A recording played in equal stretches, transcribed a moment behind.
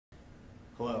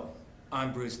Hello,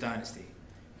 I'm Bruce Dynasty.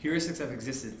 Heuristics have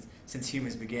existed since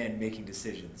humans began making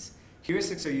decisions.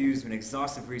 Heuristics are used when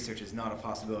exhaustive research is not a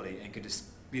possibility and could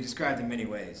be described in many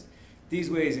ways. These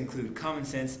ways include common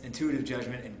sense, intuitive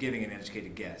judgment, and giving an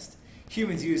educated guess.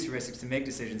 Humans use heuristics to make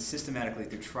decisions systematically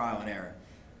through trial and error.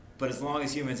 But as long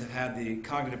as humans have had the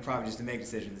cognitive properties to make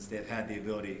decisions, they have had the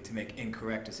ability to make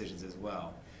incorrect decisions as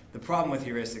well. The problem with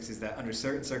heuristics is that under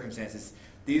certain circumstances,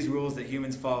 these rules that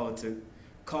humans follow to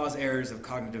cause errors of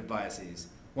cognitive biases.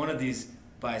 One of these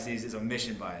biases is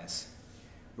omission bias.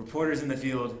 Reporters in the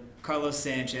field, Carlos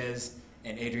Sanchez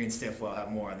and Adrian Stifwell,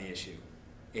 have more on the issue.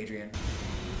 Adrian?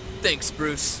 Thanks,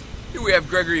 Bruce. Here we have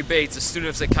Gregory Bates, a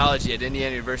student of psychology at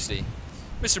Indiana University.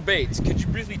 Mr. Bates, could you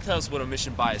briefly tell us what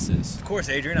omission bias is? Of course,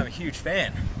 Adrian. I'm a huge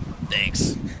fan.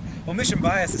 Thanks. Omission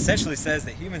bias essentially says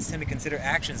that humans tend to consider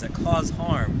actions that cause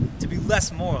harm to be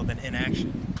less moral than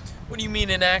inaction. What do you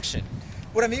mean inaction?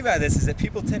 What I mean by this is that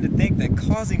people tend to think that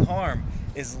causing harm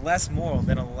is less moral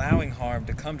than allowing harm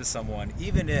to come to someone,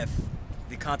 even if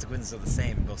the consequences are the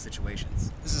same in both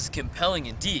situations. This is compelling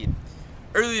indeed.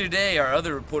 Earlier today, our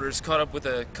other reporters caught up with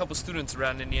a couple students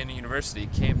around Indiana University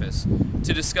campus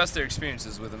to discuss their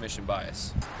experiences with omission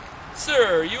bias.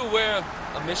 Sir, are you aware of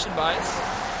omission bias?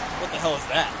 What the hell is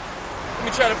that? Let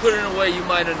me try to put it in a way you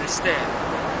might understand.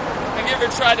 Have you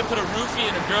ever tried to put a roofie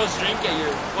in a girl's drink at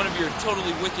one of your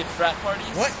totally wicked frat parties?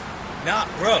 What? Nah,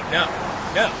 bro, no,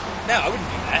 I wouldn't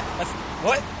do that.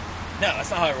 What? No, that's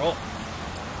not how I roll.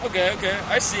 Okay,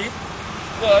 I see.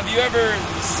 Well, have you ever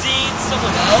seen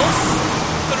someone else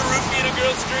put a roofie in a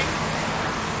girl's drink?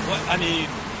 What? I mean,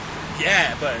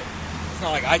 yeah, but it's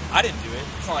not like I didn't do it.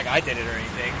 It's not like I did it or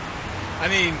anything. I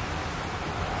mean,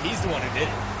 he's the one who did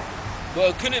it.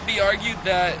 Well, couldn't it be argued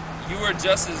that you were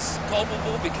just as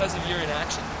culpable because of your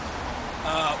inaction?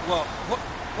 Well,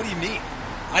 what do you mean?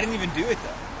 I didn't even do it,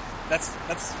 though.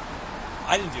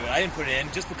 I didn't do it. I didn't put it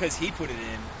in. Just because he put it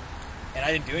in and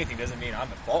I didn't do anything doesn't mean I'm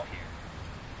at fault here.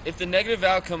 If the negative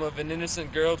outcome of an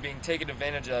innocent girl being taken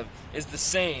advantage of is the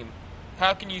same,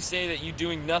 how can you say that you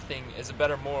doing nothing is a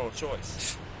better moral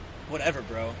choice? Whatever,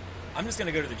 bro. I'm just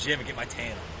gonna go to the gym and get my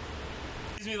tan on.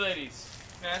 Excuse me, ladies.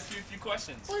 Can I ask you a few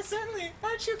questions? Why, certainly.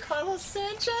 Aren't you Carlos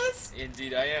Sanchez?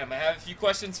 Indeed I am. I have a few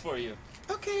questions for you.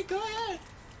 Okay, go ahead.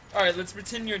 Alright, let's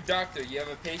pretend you're a doctor. You have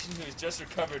a patient who has just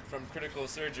recovered from critical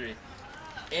surgery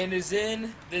and is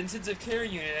in the intensive care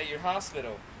unit at your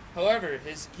hospital. However,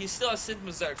 he still has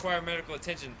symptoms that require medical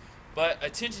attention, but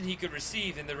attention he could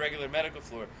receive in the regular medical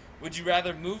floor. Would you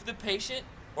rather move the patient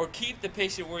or keep the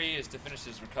patient where he is to finish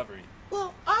his recovery?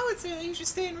 Well, I would say that you should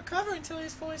stay and recover until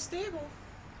he's fully stable.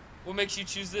 What makes you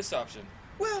choose this option?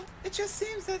 Well, it just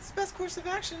seems that it's the best course of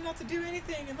action not to do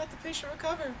anything and let the patient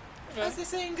recover. Okay. As the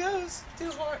saying goes, do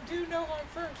no harm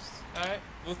first. Alright,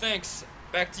 well thanks.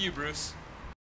 Back to you, Bruce.